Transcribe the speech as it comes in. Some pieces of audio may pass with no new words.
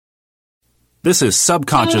This is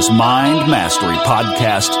Subconscious Mind Mastery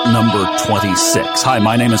Podcast number 26. Hi,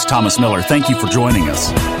 my name is Thomas Miller. Thank you for joining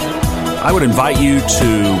us. I would invite you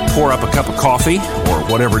to pour up a cup of coffee or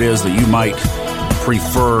whatever it is that you might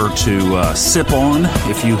prefer to sip on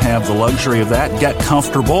if you have the luxury of that. Get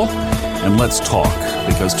comfortable and let's talk,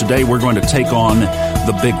 because today we're going to take on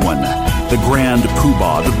the big one, the grand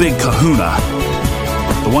poobah, the big kahuna,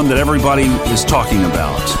 the one that everybody is talking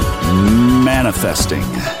about, manifesting.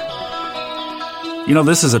 You know,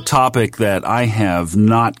 this is a topic that I have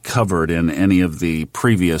not covered in any of the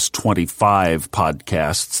previous 25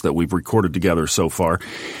 podcasts that we've recorded together so far,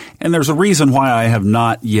 and there's a reason why I have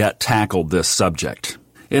not yet tackled this subject.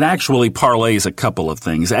 It actually parlays a couple of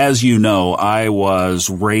things. As you know, I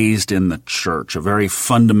was raised in the church, a very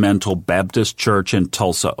fundamental Baptist church in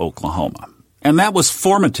Tulsa, Oklahoma. And that was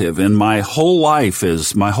formative in my whole life.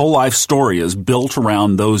 My whole life story is built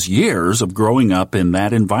around those years of growing up in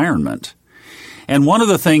that environment. And one of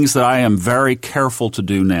the things that I am very careful to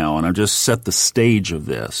do now, and I've just set the stage of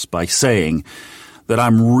this by saying that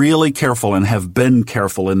I'm really careful and have been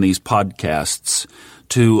careful in these podcasts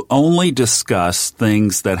to only discuss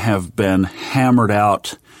things that have been hammered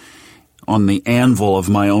out on the anvil of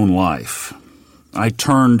my own life. I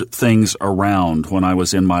turned things around when I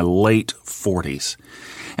was in my late 40s.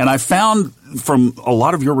 And I found from a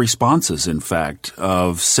lot of your responses, in fact,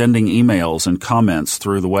 of sending emails and comments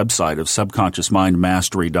through the website of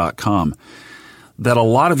subconsciousmindmastery.com, that a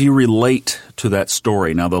lot of you relate to that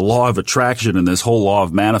story. Now, the law of attraction and this whole law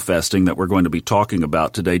of manifesting that we're going to be talking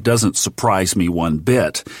about today doesn't surprise me one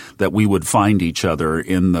bit that we would find each other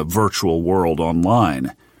in the virtual world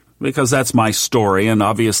online, because that's my story, and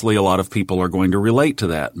obviously a lot of people are going to relate to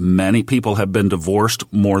that. Many people have been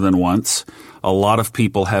divorced more than once. A lot of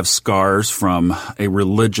people have scars from a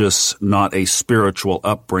religious, not a spiritual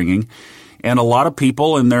upbringing. And a lot of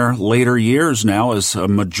people in their later years now, as a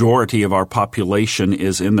majority of our population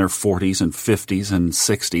is in their 40s and 50s and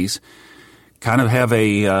 60s, kind of have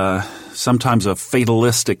sometimes a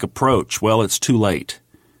fatalistic approach. Well, it's too late.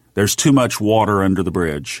 There's too much water under the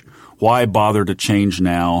bridge. Why bother to change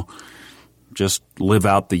now? Just live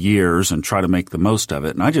out the years and try to make the most of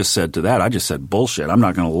it. And I just said to that, bullshit. I'm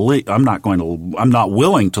not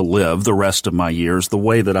willing to live the rest of my years the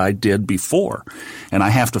way that I did before. And I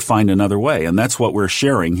have to find another way. And that's what we're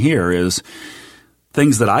sharing here is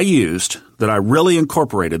things that I used, that I really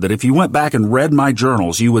incorporated, that if you went back and read my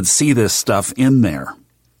journals, you would see this stuff in there.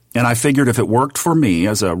 And I figured if it worked for me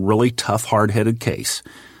as a really tough, hard-headed case,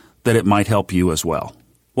 that it might help you as well.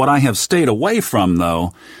 What I have stayed away from,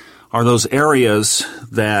 though, are those areas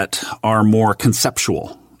that are more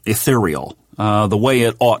conceptual, ethereal, the way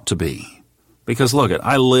it ought to be. Because look,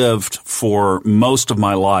 I lived for most of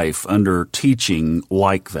my life under teaching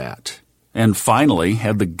like that, and finally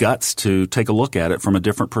had the guts to take a look at it from a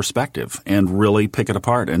different perspective and really pick it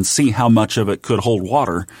apart and see how much of it could hold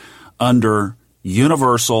water under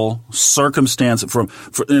universal circumstance.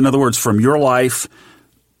 In other words, from your life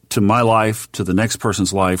to my life, to the next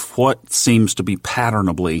person's life, what seems to be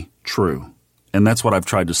patternably true. And that's what I've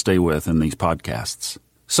tried to stay with in these podcasts.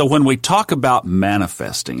 So when we talk about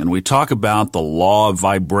manifesting and we talk about the law of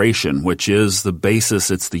vibration, which is the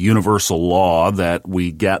basis, it's the universal law that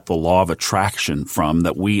we get the law of attraction from,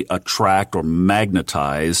 that we attract or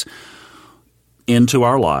magnetize into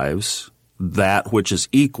our lives that which is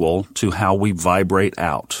equal to how we vibrate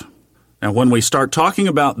out. Now, when we start talking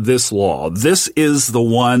about this law, this is the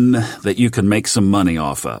one that you can make some money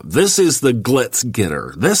off of. This is the glitz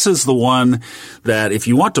getter. This is the one that if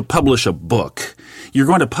you want to publish a book, you're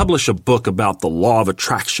going to publish a book about the law of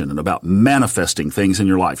attraction and about manifesting things in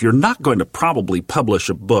your life. You're not going to probably publish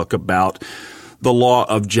a book about the law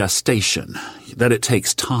of gestation, that it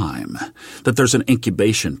takes time, that there's an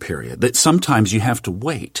incubation period, that sometimes you have to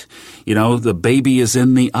wait. You know, the baby is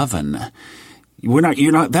in the oven.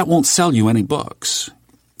 That won't sell you any books.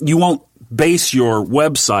 You won't base your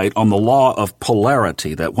website on the law of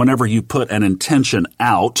polarity, that whenever you put an intention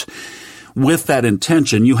out, with that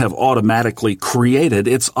intention, you have automatically created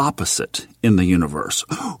its opposite in the universe.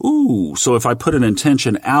 Ooh, so if I put an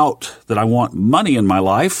intention out that I want money in my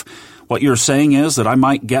life, what you're saying is that I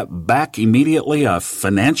might get back immediately a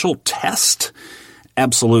financial test?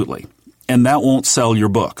 Absolutely. And that won't sell your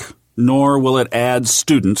book. Nor will it add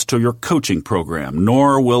students to your coaching program,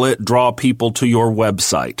 nor will it draw people to your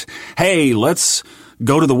website. Hey, let's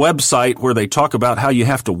go to the website where they talk about how you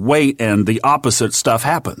have to wait and the opposite stuff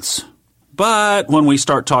happens. But when we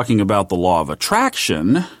start talking about the law of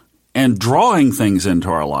attraction and drawing things into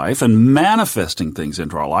our life and manifesting things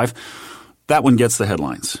into our life, that one gets the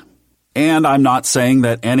headlines. And I'm not saying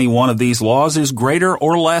that any one of these laws is greater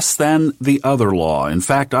or less than the other law. In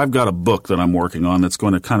fact, I've got a book that I'm working on that's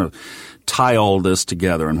going to kind of tie all this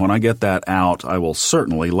together. And when I get that out, I will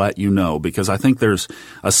certainly let you know, because I think there's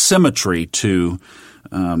a symmetry to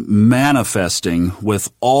manifesting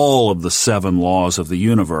with all of the 7 laws of the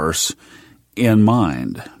universe in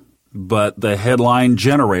mind. But the headline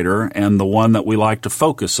generator and the one that we like to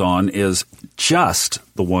focus on is just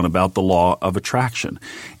the one about the law of attraction.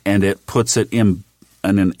 And it puts it in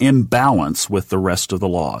an imbalance with the rest of the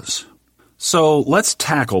laws. So let's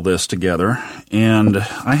tackle this together. And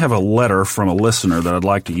I have a letter from a listener that I'd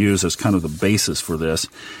like to use as kind of the basis for this.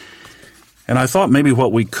 And I thought maybe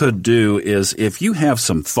what we could do is, if you have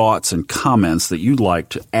some thoughts and comments that you'd like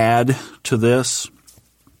to add to this,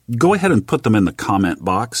 go ahead and put them in the comment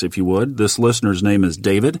box, if you would. This listener's name is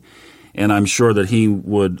David, and I'm sure that he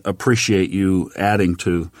would appreciate you adding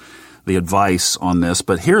to the advice on this.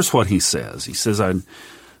 But here's what he says. He says, I'm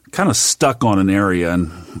kind of stuck on an area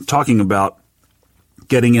and talking about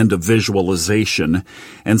getting into visualization,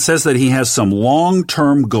 and says that he has some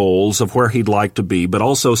long-term goals of where he'd like to be, but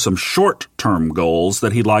also some short-term goals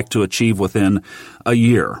that he'd like to achieve within a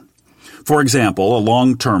year. For example, a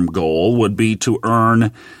long-term goal would be to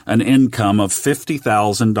earn an income of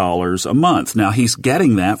 $50,000 a month. Now, he's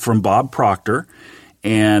getting that from Bob Proctor,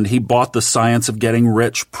 and he bought the Science of Getting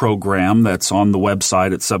Rich program that's on the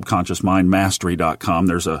website at subconsciousmindmastery.com.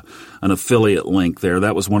 There's an affiliate link there.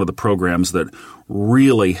 That was one of the programs that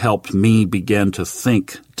really helped me begin to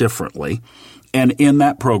think differently. And in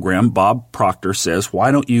that program, Bob Proctor says,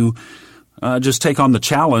 why don't you just take on the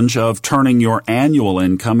challenge of turning your annual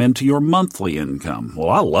income into your monthly income? Well,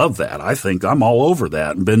 I love that. I think I'm all over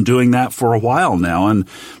that and been doing that for a while now, and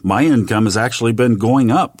my income has actually been going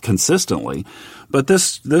up consistently. But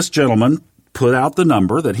this gentleman put out the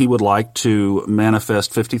number that he would like to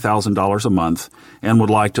manifest $50,000 a month and would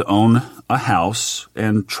like to own a house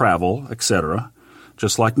and travel, etc.,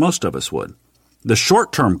 just like most of us would. The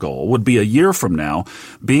short-term goal would be a year from now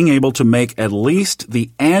being able to make at least the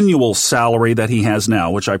annual salary that he has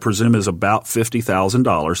now, which I presume is about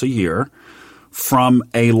 $50,000 a year, from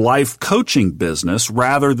a life coaching business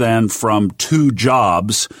rather than from 2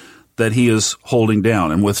 jobs that he is holding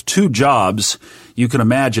down. And with 2 jobs, you can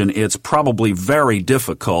imagine it's probably very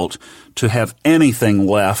difficult to have anything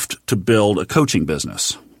left to build a coaching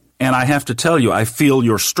business. And I have to tell you, I feel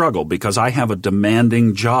your struggle, because I have a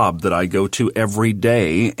demanding job that I go to every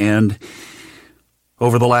day. And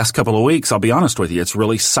over the last couple of weeks, I'll be honest with you, it's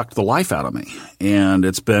really sucked the life out of me. And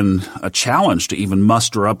it's been a challenge to even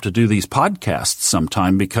muster up to do these podcasts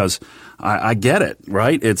sometime, because I get it,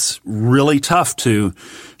 right? It's really tough to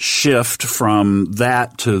shift from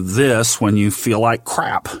that to this when you feel like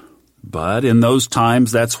crap. But in those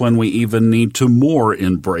times, that's when we even need to more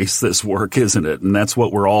embrace this work, isn't it? And that's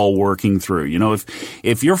what we're all working through. You know,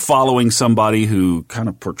 if you're following somebody who kind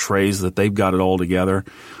of portrays that they've got it all together,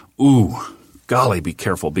 golly, be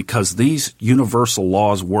careful, because these universal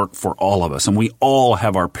laws work for all of us, and we all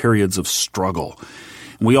have our periods of struggle.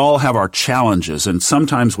 We all have our challenges, and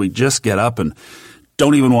sometimes we just get up and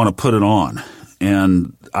don't even want to put it on.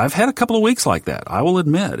 And I've had a couple of weeks like that. I will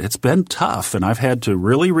admit it's been tough, and I've had to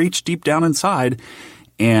really reach deep down inside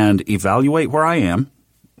and evaluate where I am,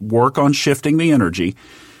 work on shifting the energy.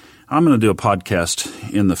 I'm going to do a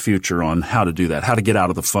podcast in the future on how to do that, how to get out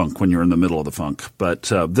of the funk when you're in the middle of the funk.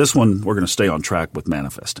 But this one, we're going to stay on track with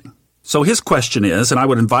manifesting. So his question is, and I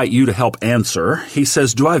would invite you to help answer, he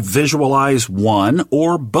says, do I visualize one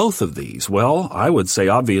or both of these? Well, I would say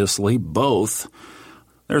obviously both.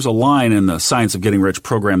 There's a line in the Science of Getting Rich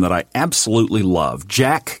program that I absolutely love.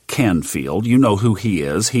 Jack Canfield, you know who he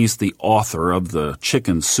is. He's the author of the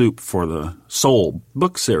Chicken Soup for the Soul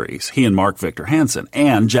book series. He and Mark Victor Hansen.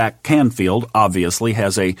 And Jack Canfield obviously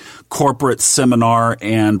has a corporate seminar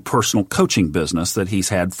and personal coaching business that he's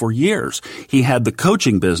had for years. He had the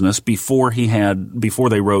coaching business before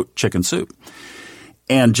they wrote Chicken Soup.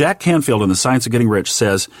 And Jack Canfield in the Science of Getting Rich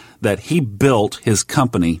says that he built his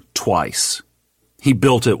company twice. He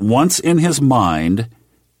built it once in his mind,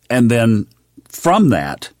 and then from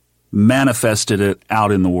that, manifested it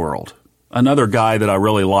out in the world. Another guy that I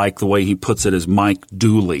really like, the way he puts it, is Mike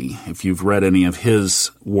Dooley. If you've read any of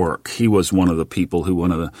his work, he was one of the people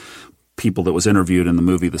that was interviewed in the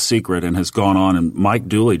movie The Secret and has gone on. And Mike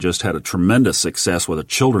Dooley just had a tremendous success with a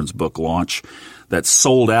children's book launch that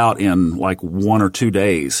sold out in like 1 or 2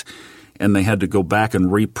 days. And they had to go back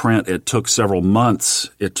and reprint. It took several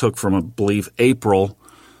months. It took from, I believe, April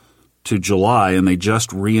to July, and they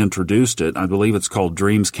just reintroduced it. I believe it's called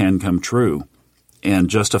Dreams Can Come True. And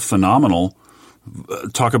just a phenomenal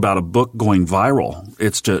Talk about a book going viral.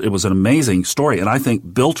 It was an amazing story, and I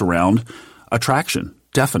think built around attraction,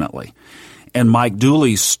 definitely. And Mike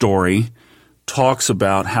Dooley's story talks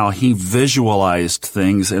about how he visualized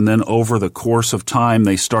things, and then over the course of time,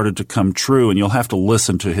 they started to come true. And you'll have to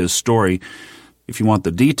listen to his story if you want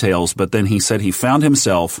the details. But then he said he found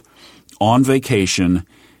himself on vacation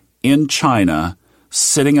in China,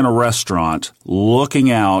 sitting in a restaurant, looking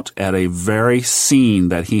out at a very scene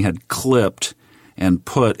that he had clipped and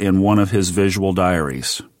put in one of his visual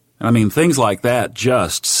diaries. And I mean, things like that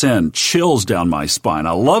just send chills down my spine.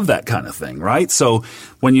 I love that kind of thing, right? So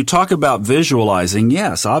when you talk about visualizing,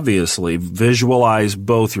 yes, obviously, visualize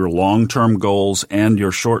both your long-term goals and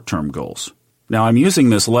your short-term goals. Now, I'm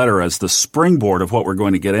using this letter as the springboard of what we're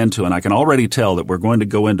going to get into, and I can already tell that we're going to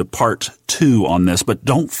go into part 2 on this, but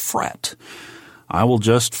don't fret. I will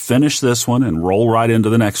just finish this one and roll right into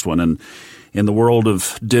the next one, and in the world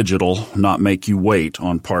of digital, not make you wait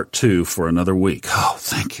on part 2 for another week. Oh,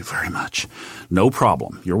 thank you very much. No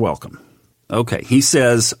problem. You're welcome. Okay, he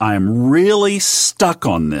says, I'm really stuck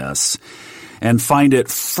on this and find it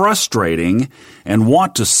frustrating and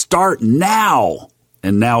want to start now.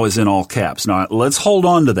 And now is in all caps. Now, let's hold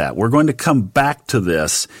on to that. We're going to come back to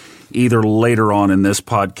this either later on in this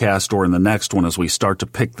podcast or in the next one as we start to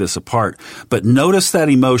pick this apart. But notice that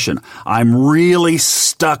emotion. I'm really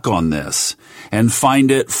stuck on this and find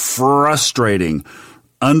it frustrating.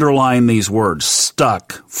 Underline these words,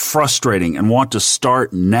 stuck, frustrating, and want to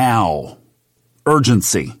start now.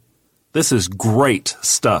 Urgency. This is great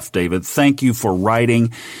stuff, David. Thank you for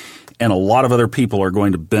writing. And a lot of other people are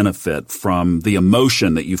going to benefit from the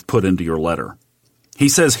emotion that you've put into your letter. He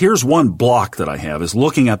says, here's one block that I have, is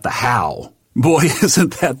looking at the how. Boy,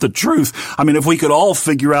 isn't that the truth? I mean, if we could all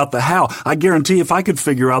figure out the how, I guarantee if I could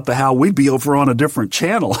figure out the how, we'd be over on a different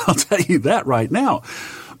channel. I'll tell you that right now.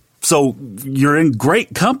 So you're in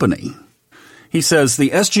great company. He says the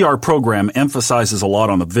SGR program emphasizes a lot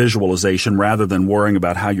on the visualization rather than worrying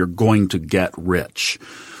about how you're going to get rich.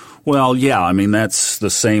 Well, yeah, I mean, that's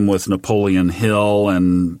the same with Napoleon Hill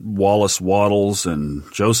and Wallace Wattles and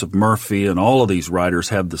Joseph Murphy, and all of these writers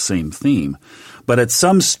have the same theme. But at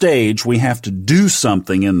some stage, we have to do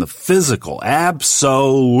something in the physical.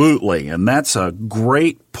 Absolutely. And that's a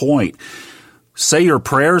great point. Say your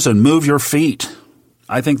prayers and move your feet.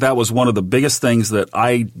 I think that was one of the biggest things that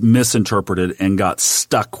I misinterpreted and got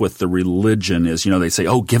stuck with the religion is, they say,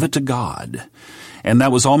 oh, give it to God. And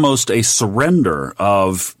that was almost a surrender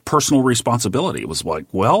of personal responsibility. It was like,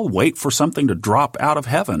 well, wait for something to drop out of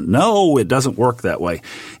heaven. No, it doesn't work that way.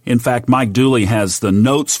 In fact, Mike Dooley has the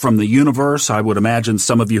Notes from the Universe. I would imagine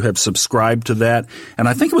some of you have subscribed to that. And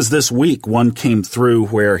I think it was this week one came through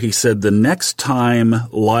where he said the next time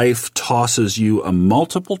life tosses you a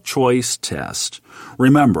multiple choice test,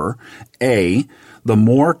 remember, A, the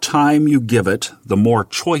more time you give it, the more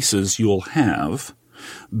choices you'll have.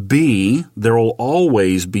 B, there will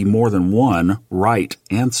always be more than one right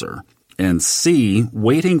answer. And C,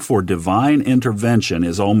 waiting for divine intervention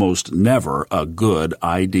is almost never a good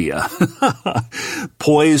idea.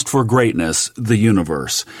 Poised for greatness, the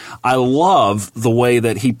universe. I love the way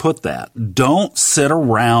that he put that. Don't sit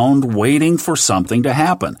around waiting for something to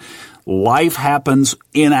happen. Life happens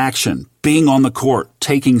in action, being on the court,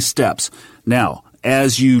 taking steps. Now,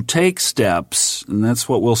 as you take steps, and that's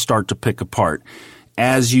what we'll start to pick apart,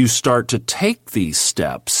 as you start to take these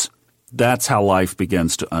steps, that's how life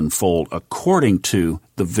begins to unfold according to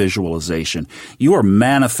the visualization. You are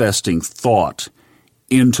manifesting thought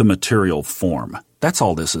into material form. That's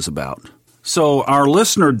all this is about. So our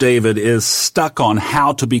listener, David, is stuck on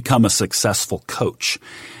how to become a successful coach.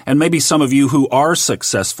 And maybe some of you who are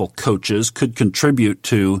successful coaches could contribute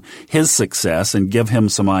to his success and give him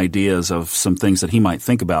some ideas of some things that he might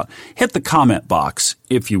think about. Hit the comment box,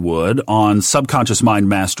 if you would, on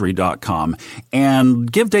subconsciousmindmastery.com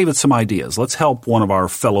and give David some ideas. Let's help one of our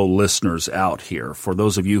fellow listeners out here. For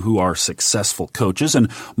those of you who are successful coaches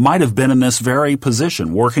and might have been in this very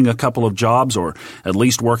position, working a couple of jobs or at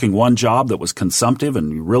least working one job that was consumptive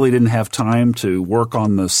and you really didn't have time to work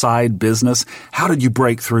on the side business, how did you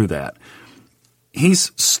break through that?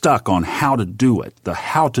 He's stuck on how to do it, the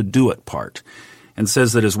how to do it part, and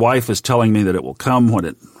says that his wife is telling me that it will come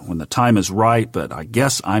when the time is right, but I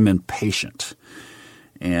guess I'm impatient.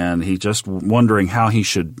 And he's just wondering how he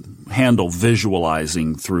should handle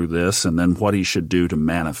visualizing through this and then what he should do to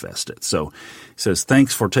manifest it. So he says,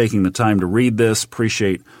 thanks for taking the time to read this.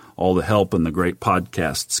 Appreciate all the help and the great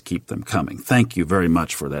podcasts. Keep them coming. Thank you very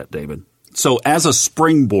much for that, David. So as a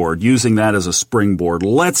springboard, using that as a springboard,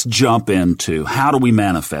 let's jump into how do we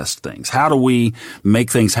manifest things? How do we make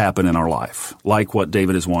things happen in our life, like what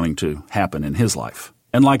David is wanting to happen in his life?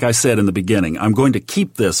 And like I said in the beginning, I'm going to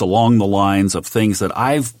keep this along the lines of things that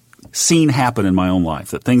I've seen happen in my own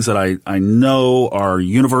life, that things that I know are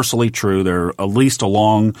universally true. They're at least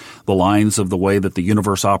along the lines of the way that the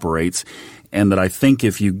universe operates, and that I think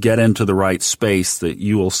if you get into the right space that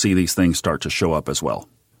you will see these things start to show up as well.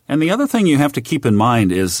 And the other thing you have to keep in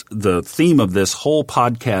mind is the theme of this whole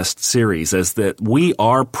podcast series is that we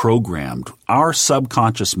are programmed. Our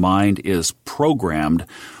subconscious mind is programmed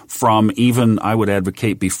from even, I would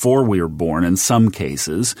advocate, before we were born in some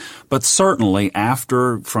cases, but certainly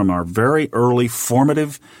from our very early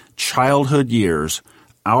formative childhood years,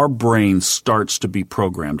 our brain starts to be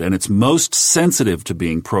programmed, and it's most sensitive to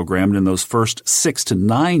being programmed in those first 6 to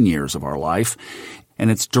 9 years of our life. And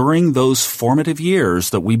it's during those formative years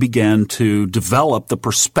that we begin to develop the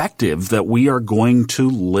perspective that we are going to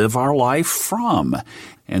live our life from.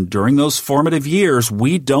 And during those formative years,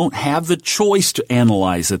 we don't have the choice to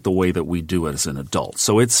analyze it the way that we do it as an adult.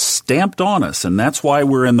 So it's stamped on us, and that's why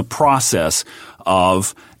we're in the process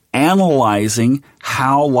of analyzing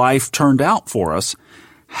how life turned out for us.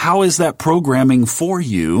 How is that programming for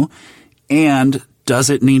you? And does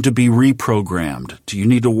it need to be reprogrammed? Do you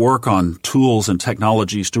need to work on tools and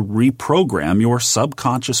technologies to reprogram your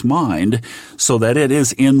subconscious mind so that it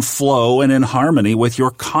is in flow and in harmony with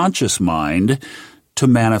your conscious mind to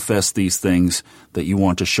manifest these things that you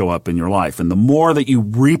want to show up in your life? And the more that you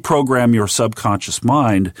reprogram your subconscious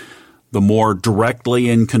mind, the more directly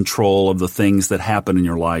in control of the things that happen in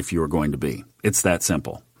your life you are going to be. It's that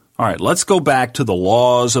simple. All right, let's go back to the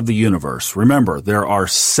laws of the universe. Remember, there are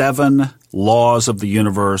 7 laws of the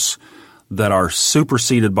universe that are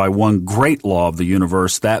superseded by one great law of the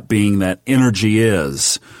universe, that being that energy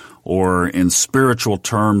is, or in spiritual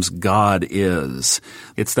terms, God is.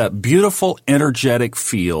 It's that beautiful energetic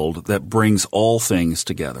field that brings all things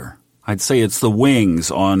together. I'd say it's the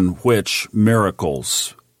wings on which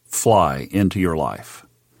miracles fly into your life.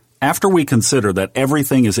 After we consider that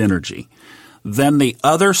everything is energy, then the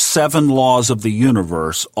other 7 laws of the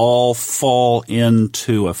universe all fall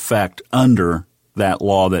into effect under that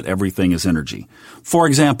law that everything is energy. For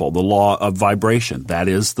example, the law of vibration, that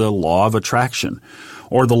is the law of attraction,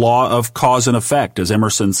 or the law of cause and effect, as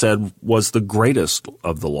Emerson said, was the greatest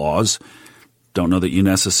of the laws. Don't know that you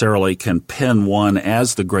necessarily can pin one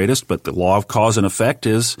as the greatest, but the law of cause and effect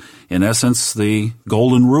is, in essence, the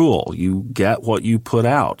golden rule. You get what you put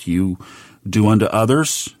out. You do unto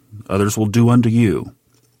others, others will do unto you.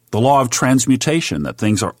 The law of transmutation, that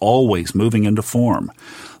things are always moving into form.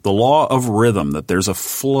 The law of rhythm, that there's a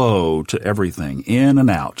flow to everything, in and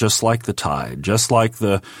out, just like the tide, just like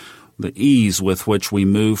the ease with which we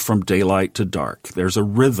move from daylight to dark. There's a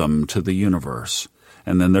rhythm to the universe.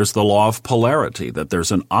 And then there's the law of polarity, that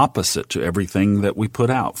there's an opposite to everything that we put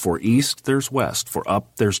out. For east, there's west. For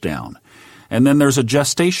up, there's down. And then there's a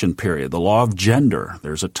gestation period, the law of gender.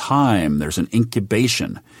 There's a time, there's an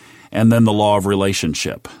incubation. And then the law of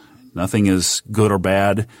relationship. Nothing is good or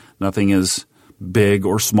bad. Nothing is big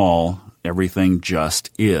or small. Everything just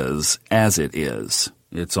is as it is.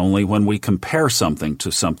 It's only when we compare something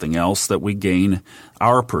to something else that we gain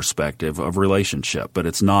our perspective of relationship, but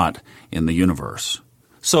it's not in the universe.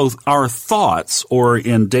 So our thoughts, or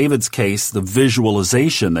in David's case, the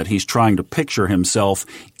visualization that he's trying to picture himself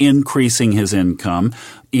increasing his income,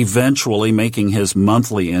 eventually making his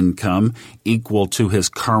monthly income equal to his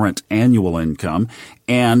current annual income,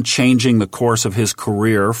 and changing the course of his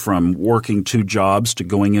career from working 2 jobs to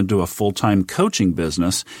going into a full-time coaching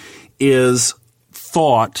business, is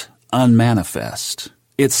thought unmanifest.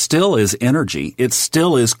 It still is energy. It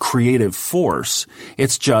still is creative force.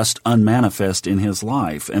 It's just unmanifest in his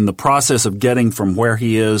life. And the process of getting from where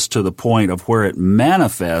he is to the point of where it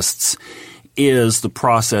manifests is the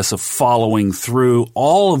process of following through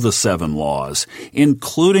all of the 7 laws,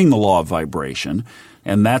 including the law of vibration.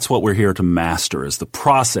 And that's what we're here to master, is the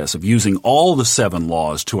process of using all the 7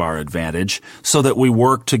 laws to our advantage so that we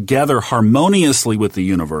work together harmoniously with the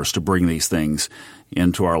universe to bring these things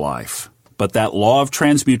into our life. But that law of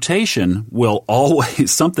transmutation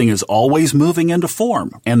something is always moving into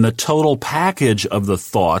form. And the total package of the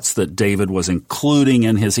thoughts that David was including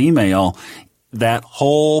in his email, that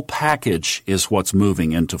whole package is what's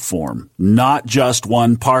moving into form, not just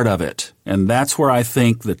one part of it. And that's where I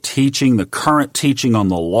think the current teaching on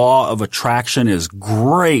the law of attraction is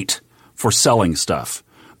great for selling stuff.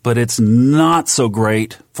 But it's not so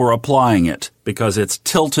great for applying it because it's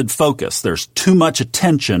tilted focus. There's too much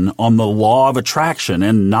attention on the law of attraction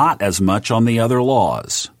and not as much on the other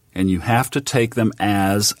laws. And you have to take them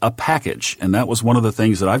as a package. And that was one of the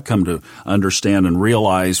things that I've come to understand and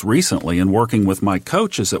realize recently in working with my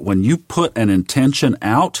coach is that when you put an intention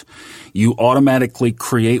out, you automatically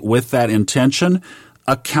create with that intention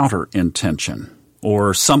a counter intention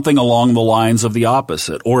or something along the lines of the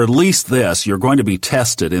opposite. Or at least this, you're going to be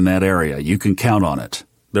tested in that area. You can count on it.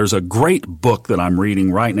 There's a great book that I'm reading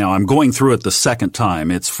right now. I'm going through it the second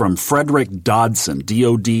time. It's from Frederick Dodson,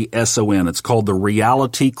 D-O-D-S-O-N. It's called The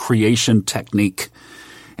Reality Creation Technique.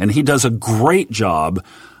 And he does a great job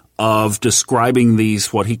of describing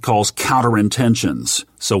these, what he calls counterintentions.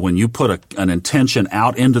 So when you put an intention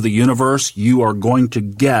out into the universe, you are going to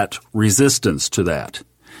get resistance to that.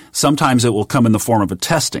 Sometimes it will come in the form of a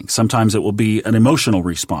testing. Sometimes it will be an emotional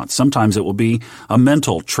response. Sometimes it will be a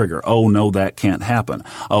mental trigger. Oh, no, that can't happen.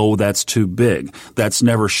 Oh, that's too big. That's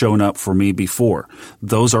never shown up for me before.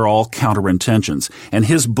 Those are all counterintentions. And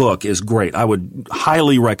his book is great. I would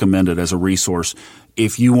highly recommend it as a resource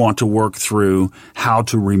if you want to work through how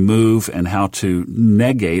to remove and how to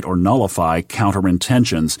negate or nullify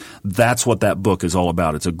counterintentions. That's what that book is all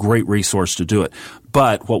about. It's a great resource to do it.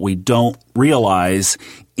 But what we don't realize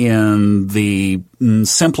in the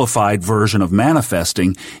simplified version of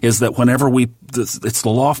manifesting is that whenever it's the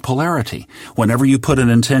law of polarity. Whenever you put an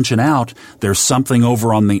intention out, there's something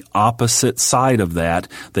over on the opposite side of that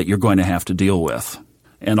you're going to have to deal with.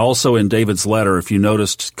 And also in David's letter, if you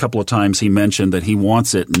noticed a couple of times he mentioned that he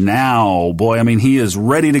wants it now. Boy, I mean, he is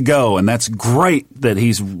ready to go. And that's great that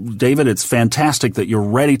David, it's fantastic that you're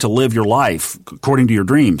ready to live your life according to your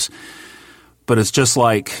dreams. But it's just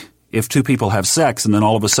like if two people have sex and then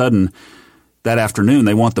all of a sudden that afternoon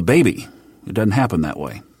they want the baby. It doesn't happen that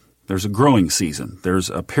way. There's a growing season.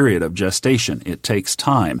 There's a period of gestation. It takes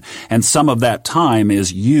time. And some of that time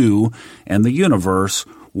is you and the universe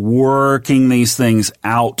working these things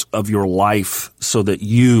out of your life so that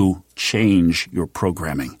you change your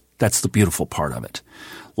programming. That's the beautiful part of it.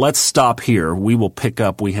 Let's stop here. We will pick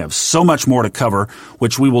up. We have so much more to cover,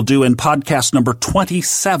 which we will do in podcast number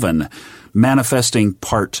 27, Manifesting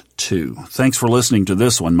Part 2. Thanks for listening to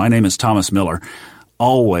this one. My name is Thomas Miller.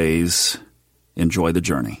 Always enjoy the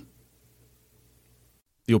journey.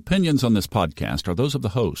 The opinions on this podcast are those of the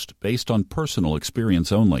host, based on personal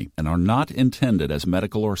experience only, and are not intended as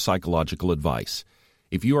medical or psychological advice.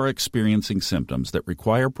 If you are experiencing symptoms that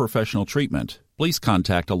require professional treatment, please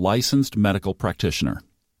contact a licensed medical practitioner.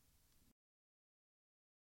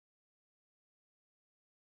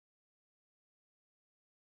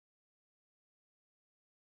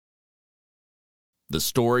 The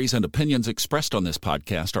stories and opinions expressed on this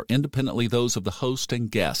podcast are independently those of the host and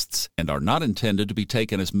guests and are not intended to be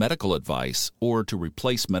taken as medical advice or to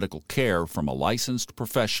replace medical care from a licensed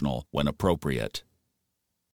professional when appropriate.